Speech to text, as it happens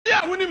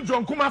Winim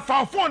John Kumah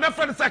found phone that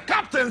friend said,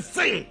 Captain,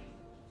 say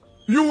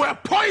you were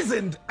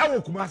poisoned.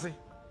 Ewo Kumasi.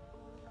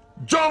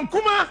 John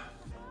Kumah,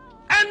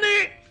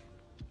 any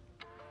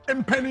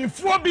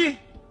impenifobi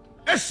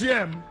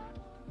SCM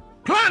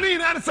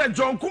planning and said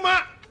John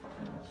Kumah,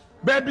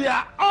 baby,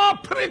 all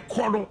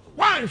pre-corner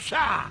one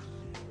shot.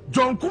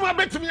 John Kumah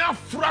bet me a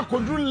frack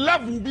could do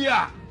level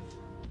beer.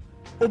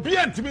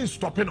 Obedient to me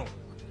stopping on.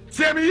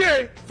 Say me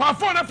ye, for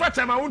phone a fetch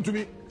my own to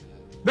me.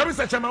 There is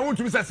such a man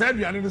to Mr.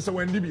 Sadia and Mr.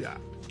 Wendibia.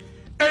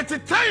 At the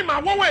time, I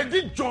want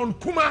did John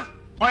Kumah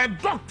or a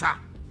doctor.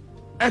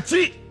 A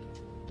chief,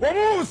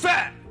 who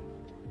said,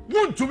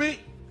 would to me,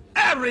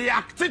 I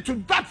reacted to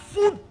that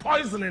food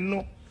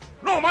poisoning.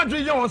 No, my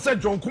dear,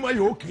 said John Kumah,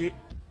 you okay?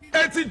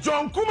 At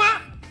John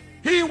Kumah,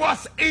 he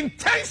was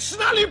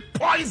intentionally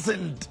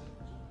poisoned.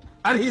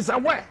 And he's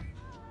aware.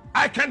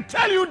 I can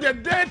tell you the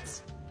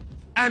date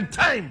and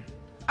time.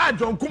 I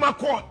John Kumah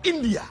called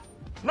India.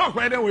 Not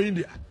quite there with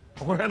India.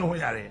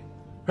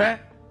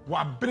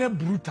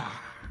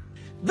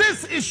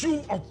 This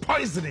issue of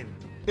poisoning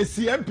is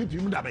the NPP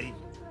Mudabe.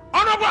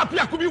 Honorable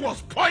Apiakubi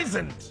was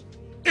poisoned.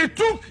 It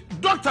took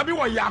Dr.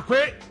 Biwa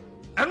Yakwe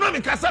and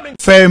Nomika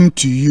firm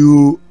to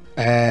you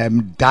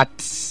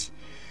that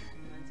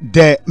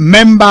the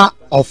member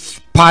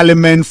of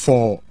parliament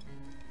for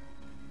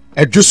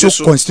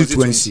Ejuso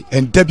constituency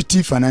and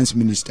deputy finance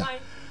minister,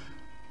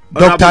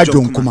 Dr.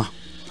 John Kumah.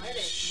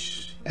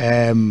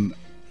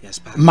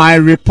 My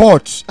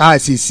report,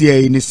 as he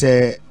said,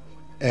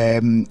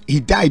 he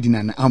died in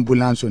an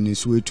ambulance on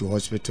his way to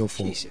hospital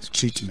for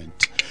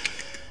treatment.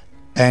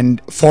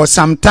 And for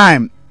some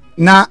time,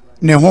 he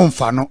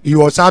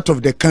was out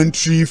of the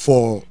country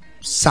for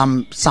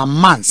some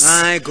months.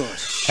 My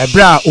gosh.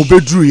 Ebra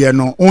Obedru, you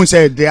know,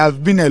 said there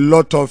have been a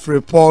lot of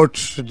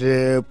reports,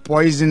 the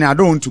poison. I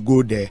don't want to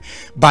go there,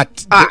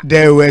 but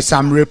there were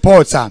some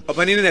reports. The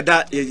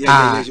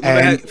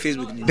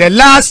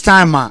last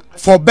time,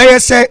 for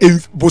Bayese in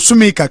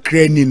Bosumika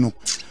Krenino,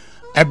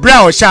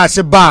 Ebra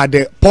Osha bad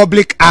the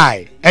public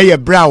eye.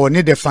 Ebra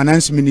need the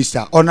finance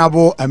minister,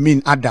 Honorable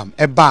Adam,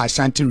 Eba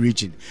Ashanti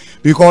region,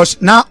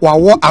 because now we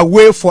are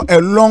away for a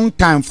long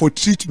time for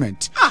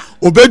treatment.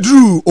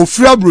 Obedru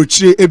ofura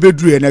brochire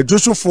ebedru na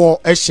Joseph for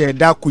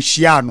esheda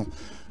kushiano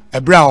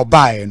ebra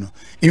obae no.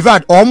 In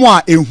fact omo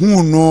a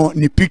ehu no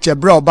ni picture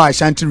bra oba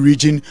Ashanti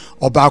region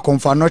oba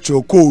konfa no che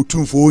ko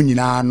otumfo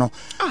nyina no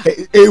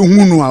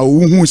ehu no a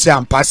ohu se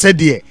ampase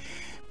de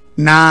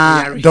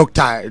na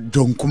Dr.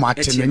 John Kumah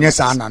tenye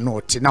sa na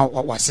not na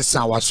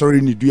wasesa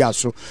wasori ni dua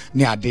so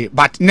ni ade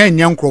but na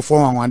nya nkrofo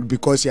wan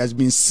because he has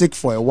been sick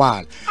for a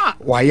while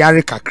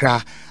wayare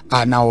kakra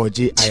now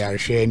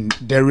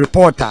the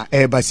reporter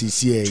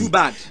CCA too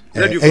bad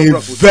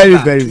very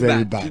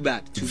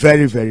bad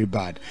very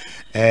bad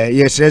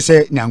yes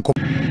nyanko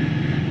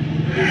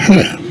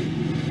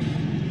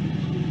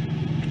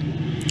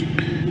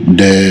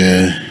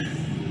the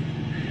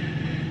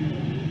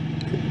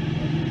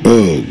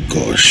oh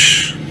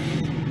gosh,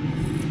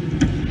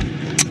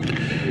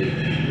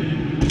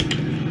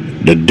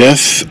 the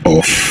death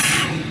of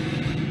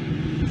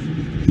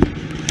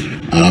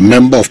a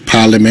member of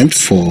parliament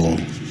for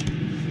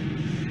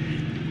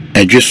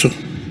Ejuso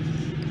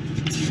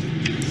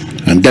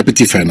and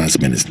deputy finance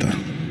minister,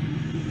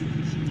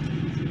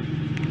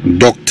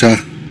 Dr.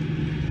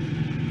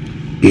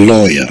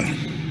 Lawyer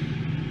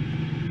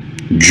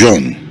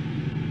John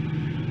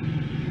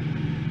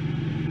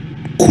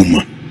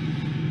Kumah.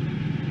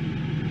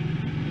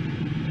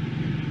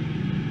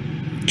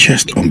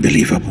 Just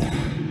unbelievable.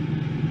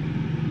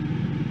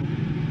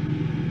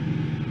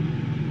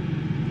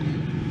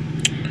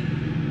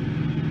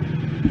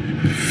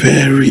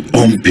 Very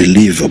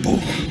unbelievable.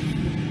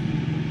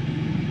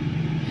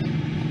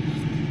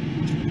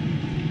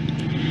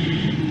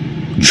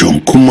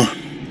 John Kumah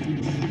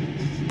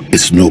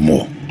is no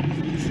more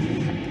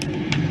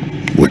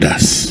with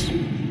us.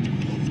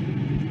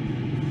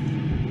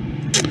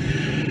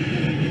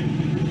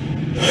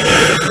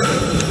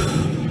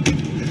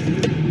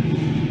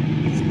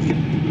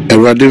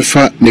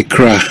 Eradefa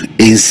nekra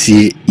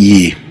ensie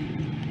ye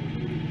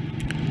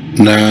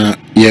na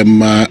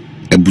yema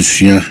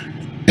ebusua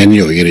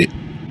ene oyere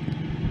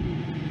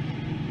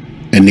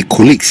ene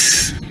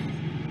colleagues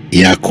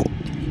yako.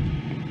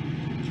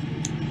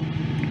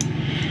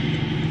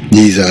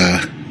 These are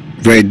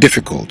very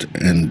difficult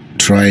and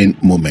trying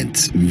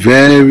moments.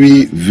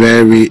 Very,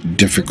 very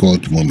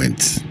difficult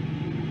moments.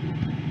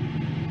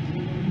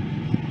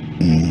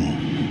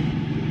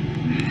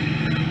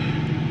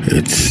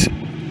 It's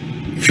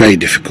very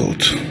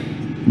difficult.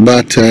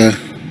 But a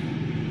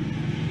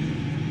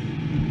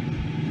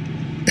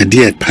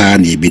dear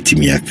pan ye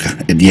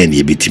bitimiaka, a dear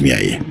ye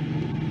bitimiaye.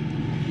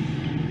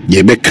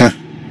 Yebeka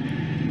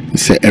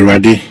se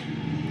erade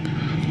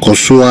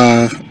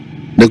kosua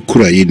de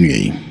kura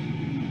yenue.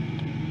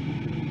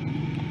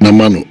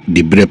 Namano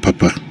dibre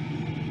papa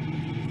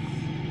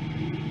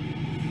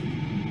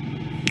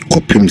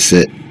kopim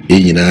se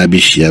enyina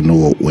abihia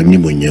no wani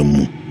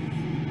monyamu.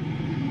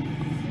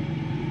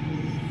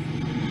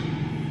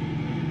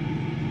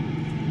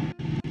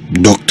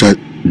 Dr.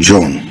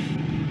 John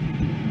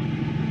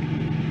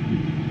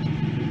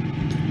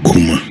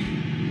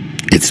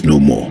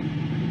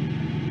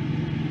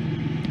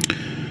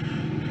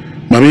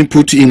me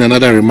put in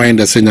another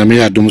reminder saying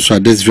Nyame adom so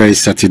this very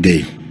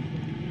Saturday.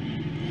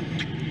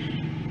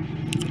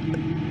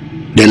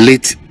 The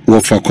late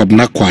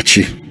Wofakobna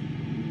Kwachi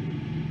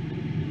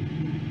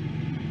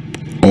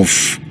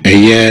of a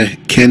year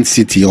Kent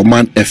City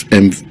Oman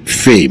FM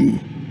fame.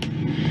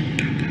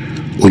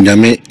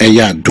 Onyame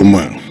eya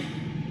doma.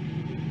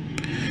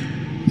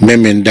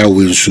 Memenda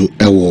winsu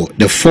ewo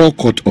the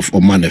forecourt of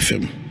Oman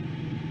FM.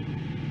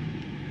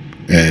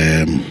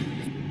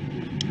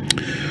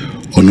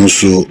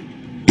 Onoso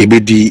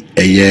ebedi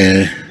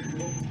eye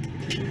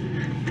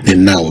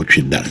na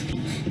otwida.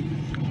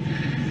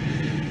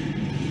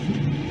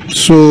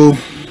 So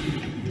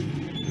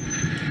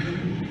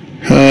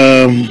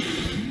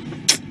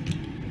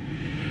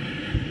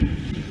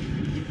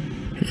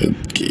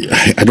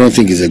I don't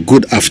think it's a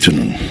good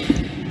afternoon.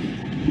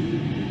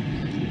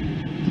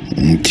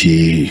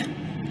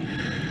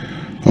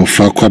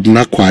 Ofa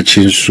kwabna kwachi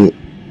nso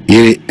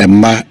yere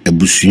emma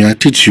ebusunya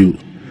titu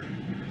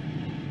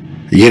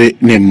yere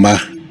ne mma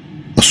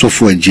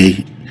osofo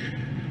agye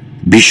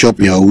Bishop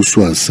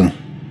Yahusu Ansa,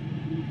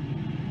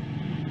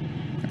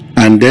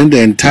 and then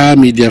the entire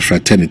media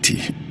fraternity.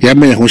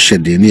 Yame ho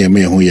shede ni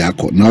yame ho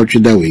yako now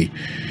that way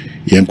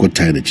yanko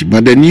tiny.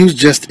 But the news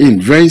just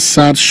in, very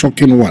sad,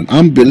 shocking one,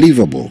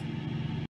 unbelievable.